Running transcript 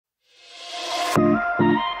Hey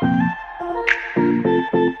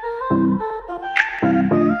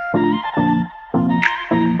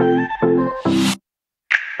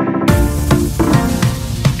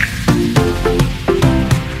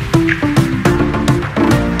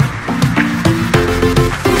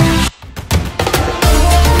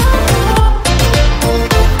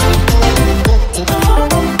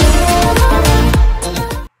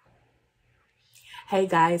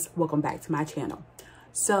guys, welcome back to my channel.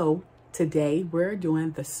 So today we're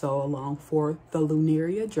doing the sew along for the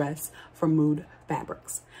Lunaria dress from Mood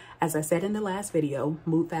Fabrics. As I said in the last video,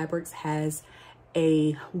 Mood Fabrics has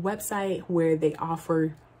a website where they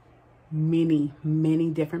offer many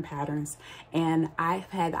different patterns, and I've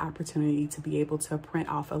had the opportunity to be able to print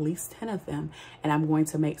off at least 10 of them, and I'm going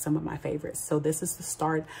to make some of my favorites. So this is the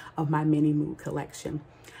start of my mini mood collection.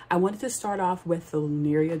 I wanted to start off with the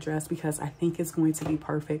Lunaria dress because I think it's going to be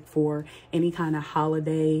perfect for any kind of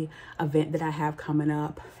holiday event that I have coming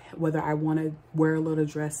up, whether I want to wear a little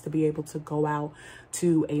dress to be able to go out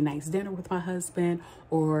to a nice dinner with my husband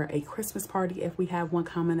or a Christmas party if we have one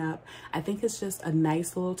coming up. I think it's just a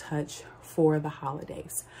nice little touch for the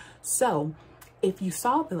holidays. So if you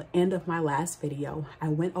saw the end of my last video, I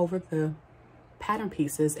went over the pattern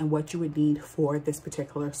pieces and what you would need for this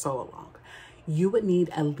particular sew along. You would need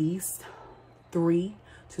at least 3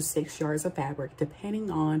 to 6 yards of fabric,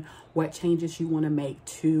 depending on what changes you want to make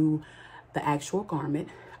to the actual garment.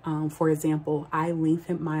 For example, I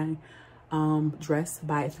lengthened my dress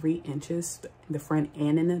by 3 inches in the front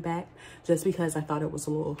and in the back, just because I thought it was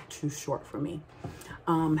a little too short for me.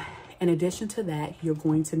 In addition to that, you're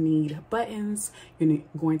going to need buttons, you're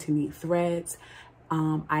going to need threads.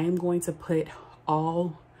 I am going to put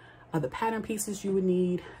all of the pattern pieces you would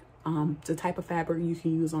need, the type of fabric you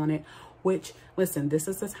can use on it, which, listen, this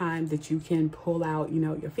is the time that you can pull out, you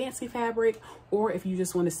know, your fancy fabric, or if you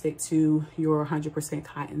just want to stick to your 100%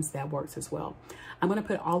 cottons, that works as well. I'm going to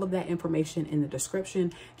put all of that information in the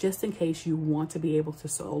description just in case you want to be able to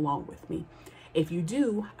sew along with me. If you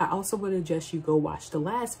do, I also would suggest you go watch the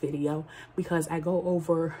last video because I go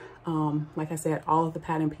over, like I said, all of the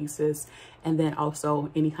pattern pieces and then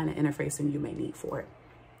also any kind of interfacing you may need for it.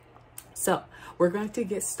 So we're going to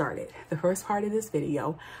get started. The first part of this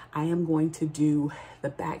video, I am going to do the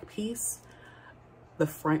back piece, the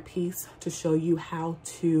front piece, to show you how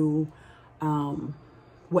to,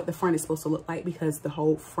 what the front is supposed to look like, because the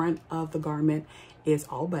whole front of the garment is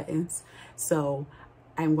all buttons. So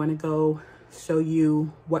I'm going to go show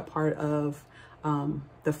you what part of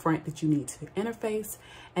the front that you need to interface.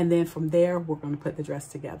 And then from there, we're going to put the dress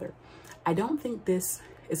together. I don't think this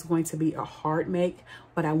is going to be a hard make,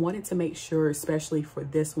 but I wanted to make sure, especially for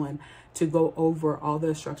this one, to go over all the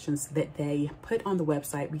instructions that they put on the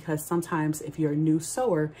website, because sometimes if you're a new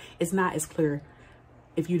sewer, it's not as clear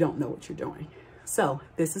if you don't know what you're doing. So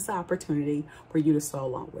this is the opportunity for you to sew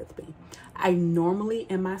along with me. I normally,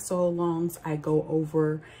 in my sew alongs, I go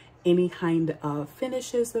over any kind of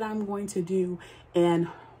finishes that I'm going to do, and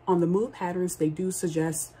on the Mood Patterns, they do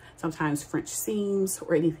suggest sometimes French seams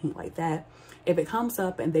or anything like that. If it comes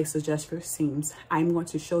up and they suggest for seams, I'm going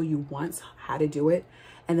to show you once how to do it.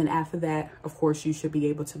 And then after that, of course, you should be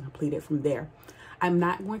able to complete it from there. I'm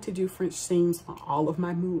not going to do French seams on all of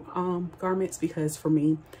my garments because for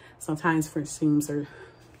me, sometimes French seams are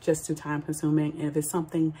just too time consuming. And if it's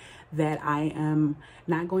something that I am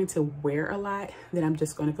not going to wear a lot, then I'm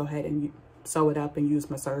just going to go ahead and sew it up and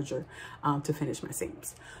use my serger to finish my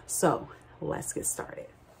seams. So let's get started.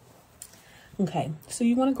 Okay, so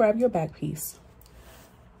you want to grab your back piece.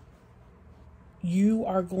 You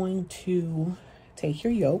are going to take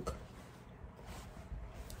your yoke.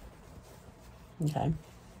 Okay.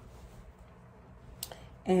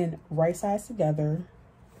 And right sides together,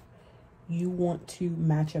 you want to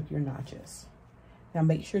match up your notches. Now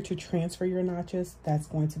make sure to transfer your notches. That's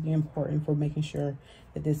going to be important for making sure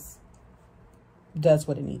that this does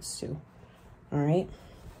what it needs to. All right.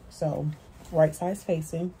 So right sides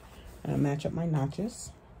facing. And I match up my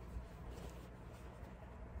notches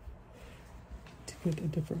to get a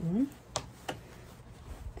different one.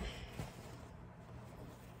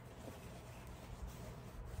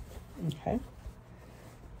 Okay.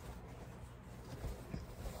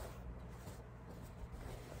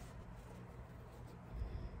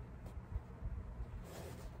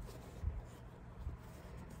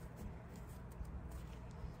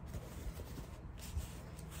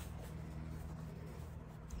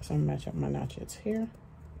 So match up my notches here.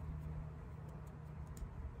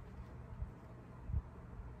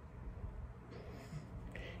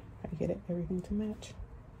 I get everything to match.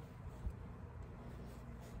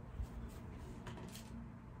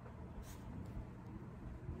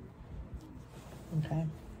 Okay.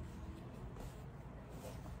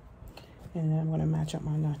 And then I'm going to match up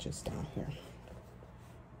my notches down here.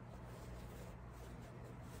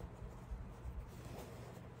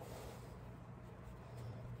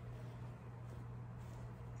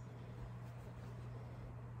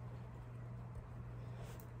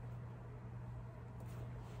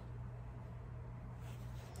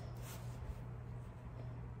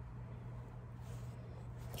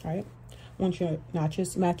 All right. Once your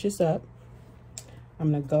notches matches up, I'm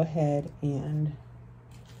going to go ahead and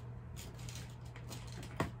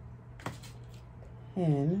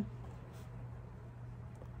pin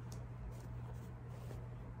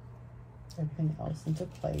everything else into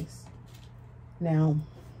place. Now,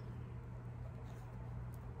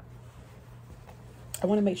 I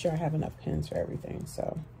want to make sure I have enough pins for everything,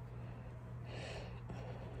 so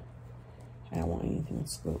I don't want anything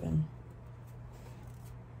scooting.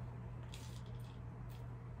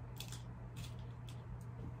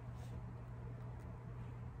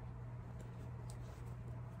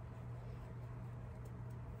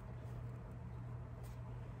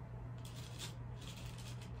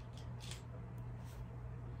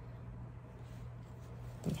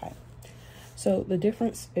 Okay, so the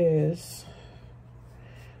difference is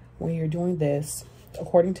when you're doing this,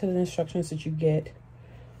 according to the instructions that you get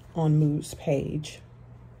on Mood's page,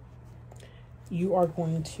 you are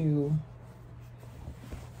going to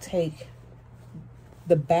take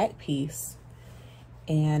the back piece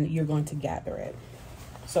and you're going to gather it.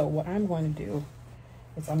 So what I'm going to do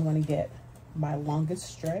is I'm going to get my longest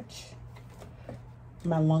stretch,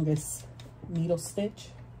 my longest needle stitch,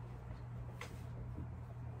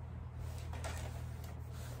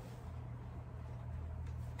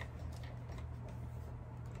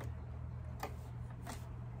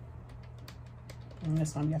 and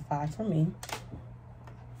this one, get 5 for me.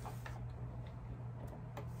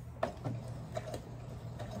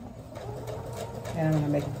 And I'm going to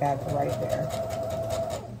make a gather right there.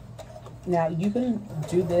 Now, you can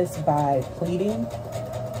do this by pleating,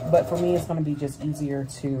 but for me, it's going to be just easier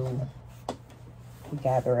to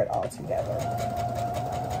gather it all together.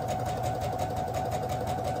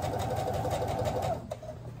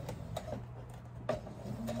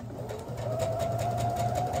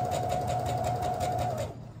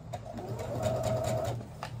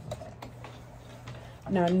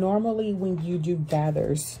 Now, normally when you do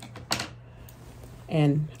gathers,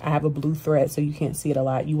 and I have a blue thread so you can't see it a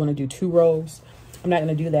lot, you want to do 2 rows. I'm not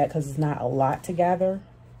going to do that because it's not a lot to gather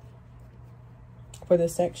for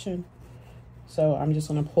this section. So I'm just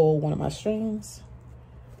going to pull one of my strings.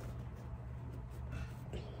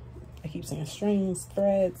 I keep saying strings,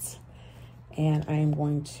 threads, and I am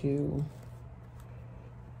going to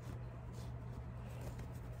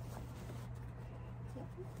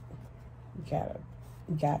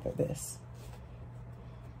gather this.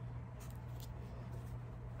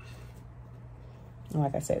 And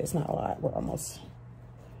like I said, it's not a lot. We're almost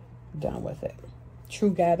done with it.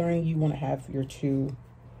 True gathering, you want to have your 2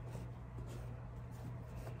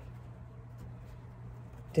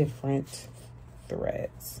 different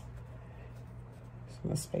threads. So I'm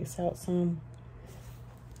going to space out some.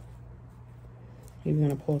 You're going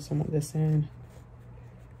to pull some of this in.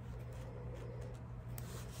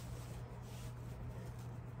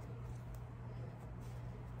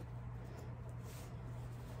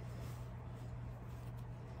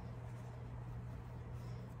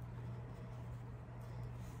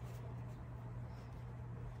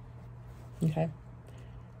 Okay,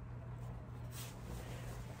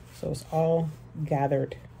 so it's all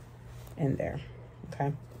gathered in there.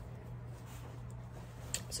 Okay,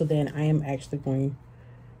 so then I am actually going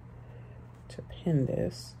to pin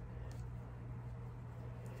this.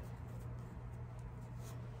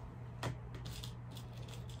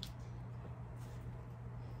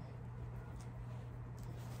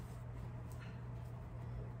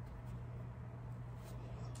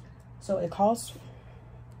 So it calls,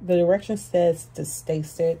 the direction says to stay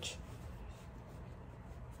stitch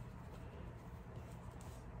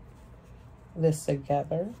this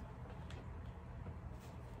together.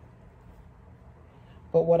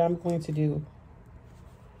 But what I'm going to do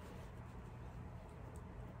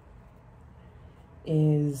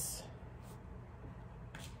is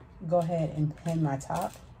go ahead and pin my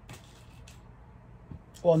top.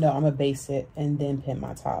 Well, no, I'm gonna base it and then pin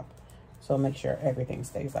my top. So make sure everything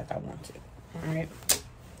stays like I want it. All right.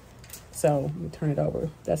 So let me turn it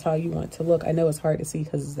over. That's how you want it to look. I know it's hard to see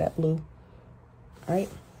because it's that blue. All right.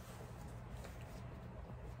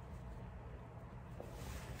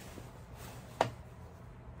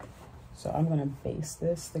 So I'm going to base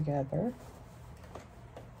this together.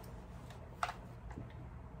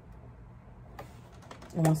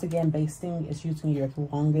 And once again, basting is using your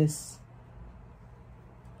longest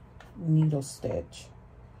needle stitch.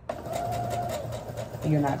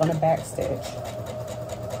 You're not going to back stitch.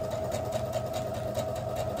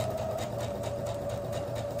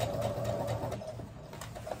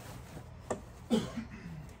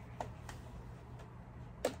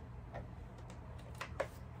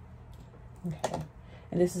 Okay,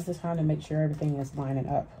 and this is the time to make sure everything is lining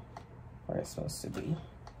up where it's supposed to be.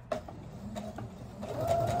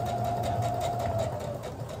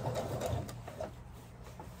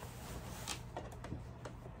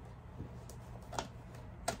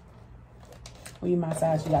 Well, you my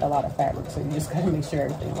size, you got a lot of fabric, so you just got to make sure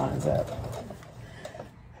everything lines up.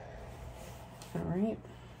 All right.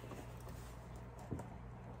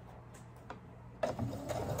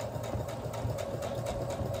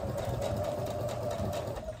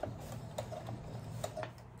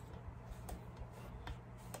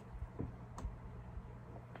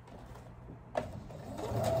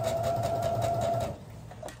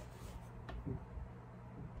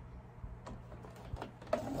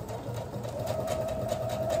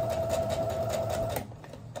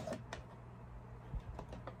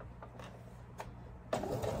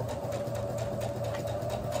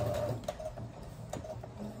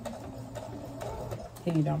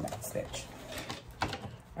 And you don't back stitch.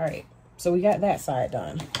 All right, so we got that side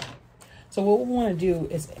done. So what we want to do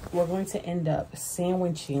is we're going to end up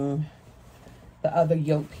sandwiching the other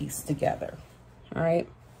yoke piece together. All right,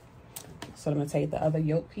 so I'm going to take the other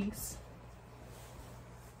yoke piece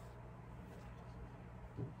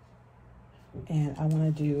and I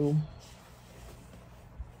want to do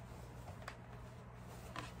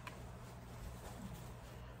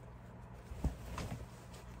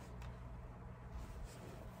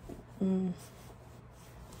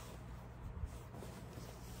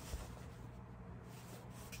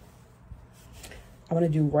I want to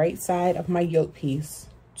do right side of my yoke piece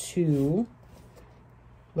to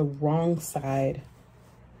the wrong side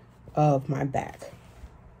of my back.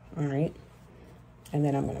 All right, and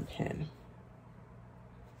then I'm going to pin.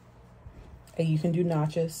 And you can do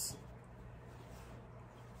notches.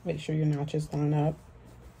 Make sure your notches line up.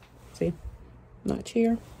 See, notch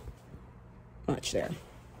here, notch there.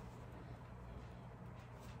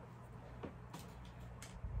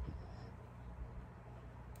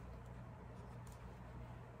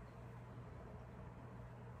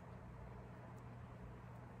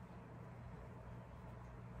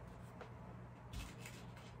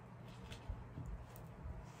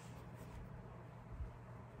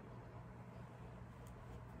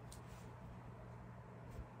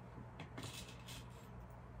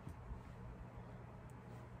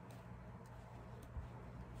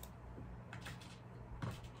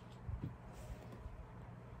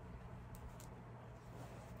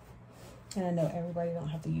 And I know everybody don't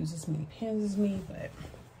have to use as many pins as me, but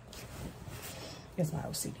it's my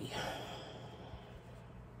OCD.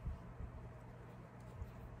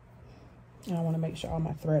 And I want to make sure all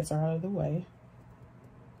my threads are out of the way.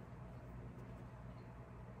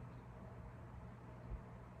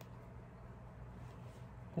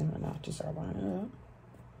 And my notches are lining up.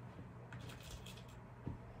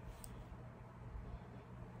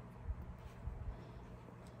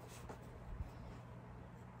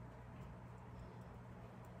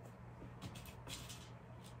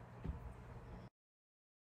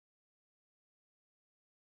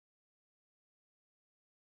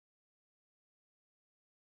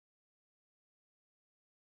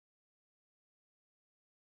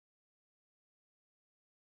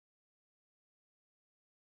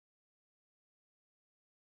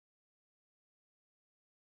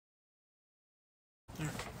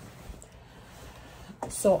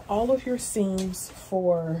 So all of your seams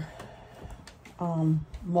for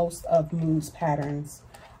most of Mood's patterns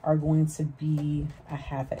are going to be a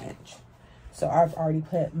 1/2 inch. So I've already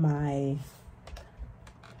put my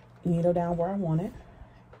needle down where I want it.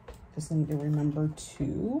 Just need to remember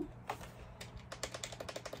to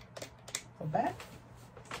go back.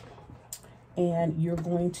 And you're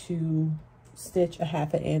going to stitch a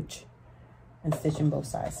 1/2 inch and stitching both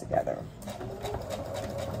sides together.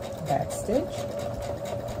 Back stitch.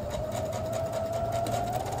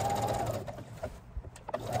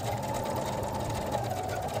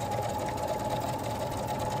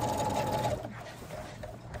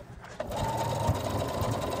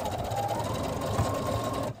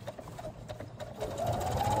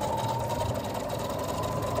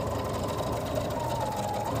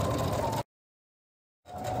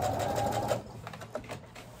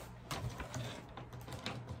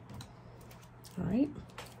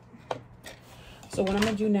 So what I'm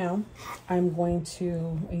gonna do now, I'm going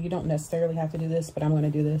to, and you don't necessarily have to do this, but I'm going to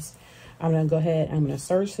do this. I'm going to go ahead, I'm going to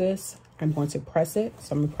serge this. I'm going to press it.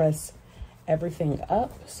 So I'm going to press everything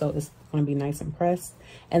up. So it's going to be nice and pressed.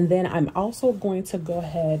 And then I'm also going to go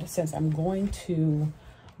ahead, since I'm going to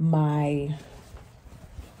my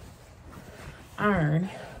iron,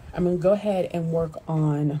 I'm going to go ahead and work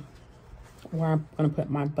on where I'm going to put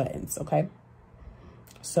my buttons. Okay.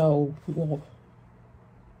 So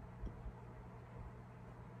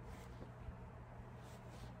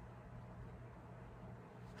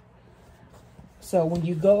so when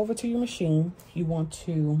you go over to your machine, you want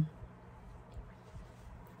to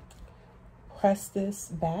press this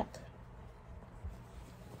back,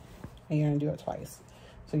 and you're going to do it twice.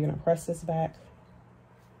 So you're going to press this back.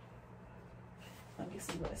 Let me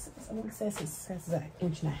see what it says. What it says, an 1.5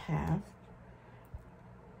 inches.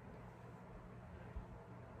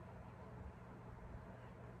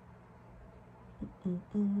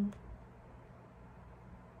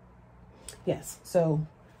 Yes, so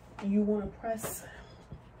you want to press,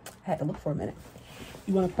 I had to look for a minute.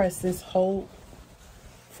 You want to press this whole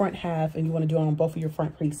front half, and you want to do it on both of your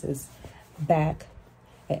front creases back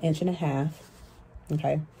 1.5 inches.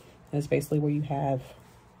 Okay, and it's basically where you have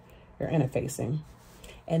your interfacing.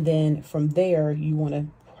 And then from there, you want to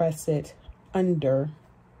press it under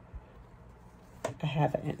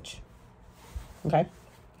 1/2 inch. Okay,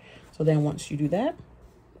 so then once you do that,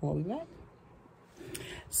 we'll be back.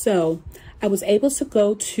 So I was able to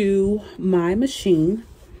go to my machine.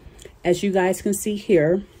 As you guys can see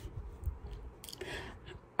here,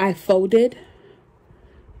 I folded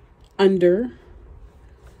under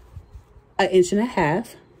 1.5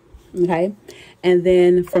 inches. Okay, and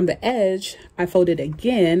then from the edge, I folded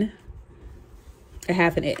again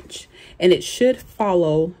 1/2 inch, and it should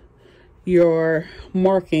follow your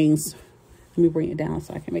markings. Let me bring it down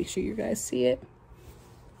so I can make sure you guys see it.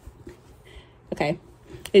 Okay,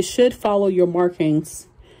 it should follow your markings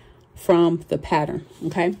from the pattern.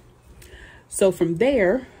 Okay, so from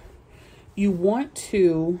there, you're going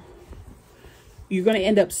to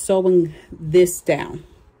end up sewing this down.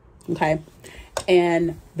 Okay,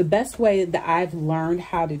 and the best way that I've learned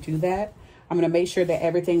how to do that, I'm going to make sure that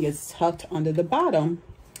everything is tucked under the bottom,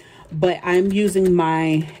 but I'm using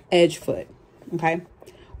my edge foot. Okay,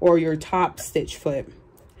 or your top stitch foot,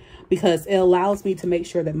 because it allows me to make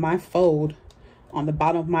sure that my fold on the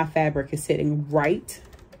bottom of my fabric is sitting right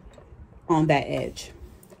on that edge.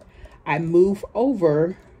 I move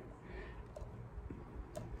over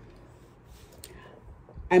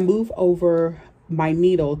my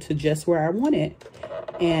needle to just where I want it,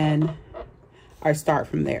 and I start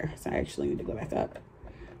from there. So I actually need to go back up.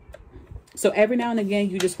 So every now and again,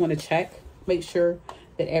 you just want to check, make sure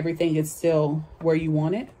that everything is still where you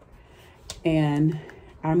want it. And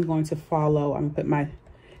I'm going to follow, I'm gonna put my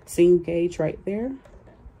seam gauge right there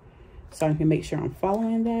so I can make sure I'm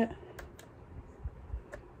following that.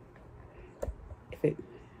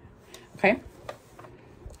 Okay,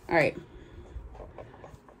 all right.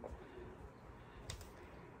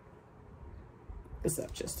 This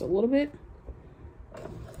up just a little bit.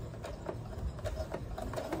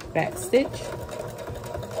 Back stitch,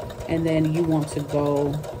 and then you want to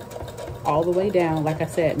go all the way down. Like I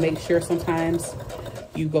said, make sure sometimes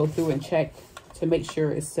you go through and check to make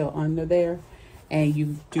sure it's still under there, and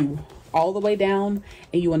you do all the way down,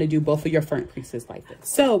 and you want to do both of your front creases like this.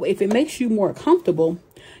 So if it makes you more comfortable,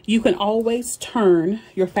 you can always turn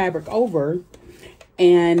your fabric over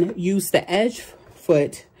and use the edge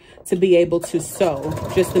foot to be able to sew,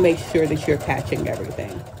 just to make sure that you're catching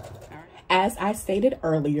everything. As I stated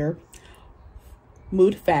earlier,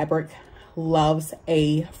 Mood Fabric loves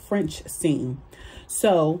a French seam.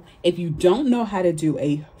 So if you don't know how to do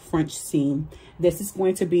a French seam, this is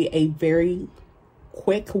going to be a very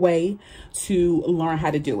quick way to learn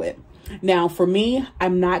how to do it. Now, for me,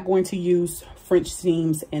 I'm not going to use French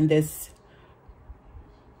seams in this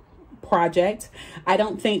project. I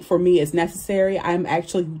don't think for me it's necessary. I'm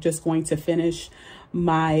actually just going to finish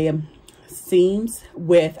my seams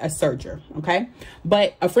with a serger. Okay,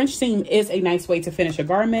 but a French seam is a nice way to finish a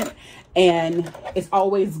garment, and it's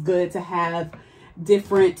always good to have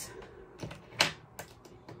different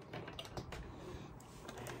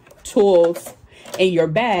tools in your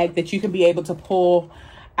bag that you can be able to pull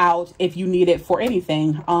out if you need it for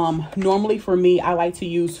anything. Normally for me, I like to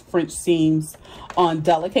use French seams on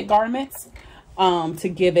delicate garments to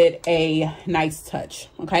give it a nice touch.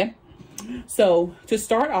 Okay, so to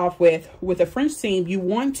start off with a French seam, you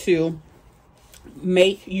want to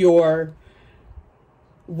make your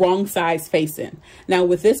wrong sides facing. Now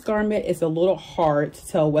with this garment, it's a little hard to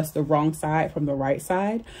tell what's the wrong side from the right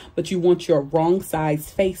side, but you want your wrong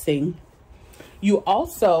sides facing You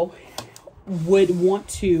also would want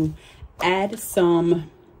to add some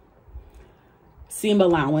seam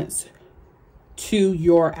allowance to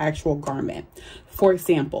your actual garment. For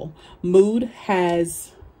example, Mood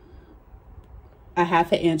has a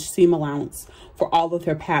 1/2 inch seam allowance for all of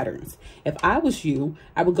their patterns. If I was you,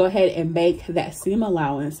 I would go ahead and make that seam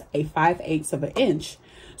allowance a 5/8 of an inch.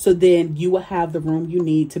 So then you will have the room you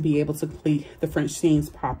need to be able to complete the French seams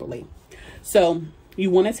properly. So you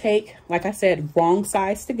want to take, like I said, wrong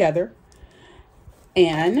sides together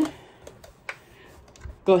and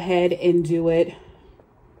go ahead and do it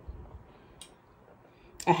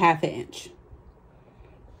a 1/2 inch.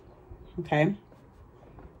 Okay.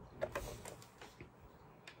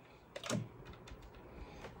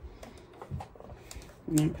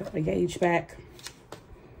 I'm going to put the gauge back.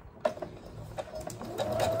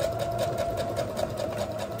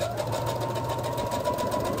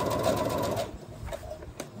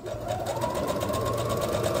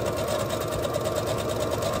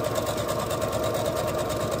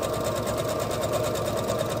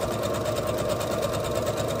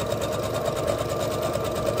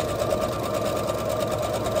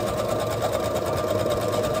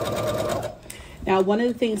 Now, one of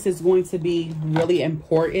the things that's going to be really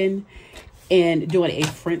important in doing a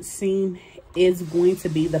French seam is going to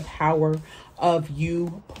be the power of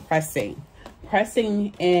you pressing.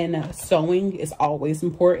 Pressing and sewing is always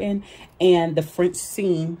important, and the French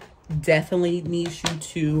seam definitely needs you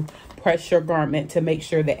to press your garment to make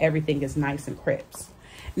sure that everything is nice and crisp.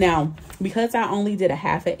 Now, because I only did a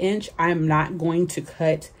 1/2 inch, I'm not going to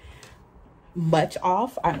cut much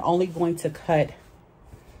off. I'm only going to cut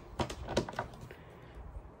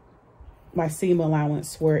my seam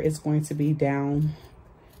allowance where it's going to be down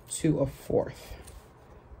to a 1/4.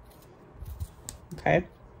 Okay.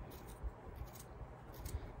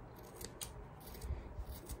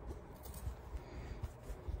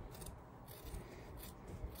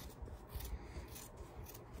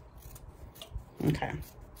 Okay.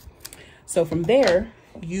 So from there,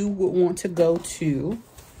 you would want to go to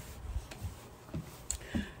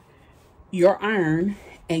your iron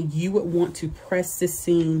and you would want to press the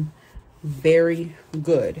seam very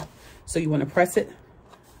good. So you want to press it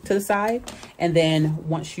to the side, and then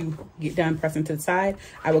once you get done pressing to the side,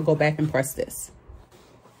 I will go back and press this.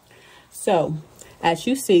 So as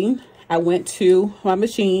you see, I went to my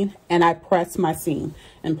machine and I pressed my seam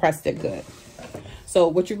and pressed it good. So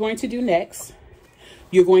what you're going to do next,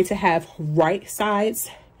 you're going to have right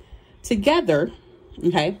sides together.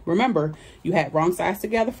 Okay, remember you had wrong sides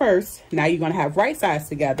together first. Now you're going to have right sides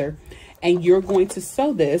together, and you're going to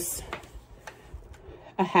sew this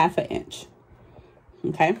a 1/2 inch.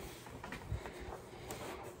 Okay.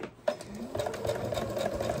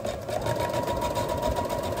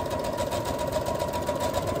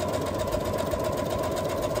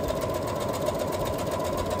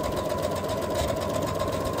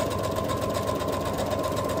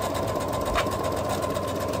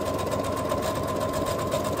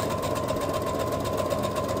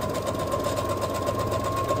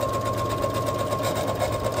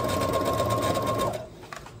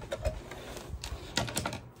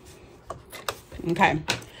 Okay,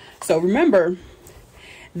 so remember,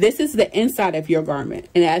 this is the inside of your garment.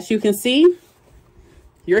 And as you can see,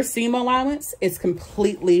 your seam allowance is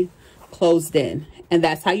completely closed in. And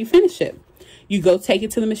that's how you finish it. You go take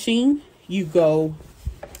it to the machine. You go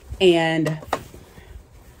and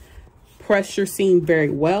press your seam very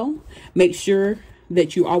well. Make sure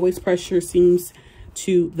that you always press your seams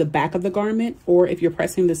to the back of the garment, or if you're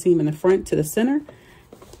pressing the seam in the front, to the center.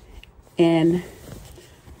 And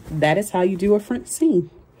that is how you do a French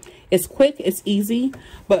seam. It's quick, it's easy,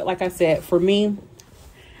 but like I said, for me,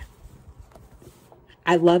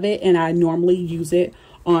 I love it, and I normally use it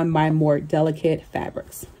on my more delicate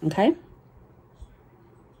fabrics. Okay.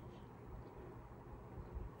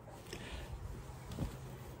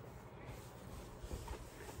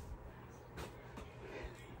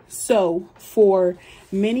 So for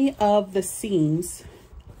many of the seams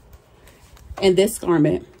in this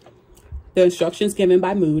garment, the instructions given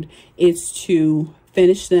by Mood is to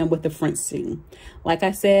finish them with the French seam. Like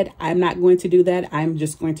I said, I'm not going to do that. I'm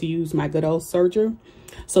just going to use my good old serger.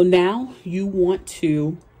 So now you want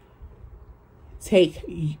to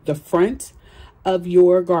take the front of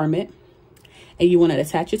your garment and you want to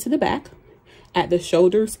attach it to the back at the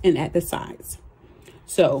shoulders and at the sides.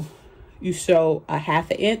 So you sew a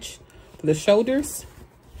 1/2 inch for the shoulders,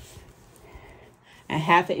 a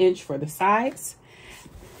 1/2 inch for the sides,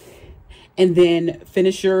 and then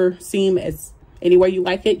finish your seam as any way you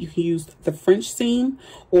like it. You can use the French seam,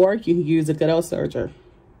 or you can use a good old serger.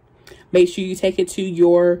 Make sure you take it to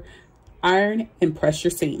your Iron and press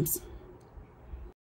your seams.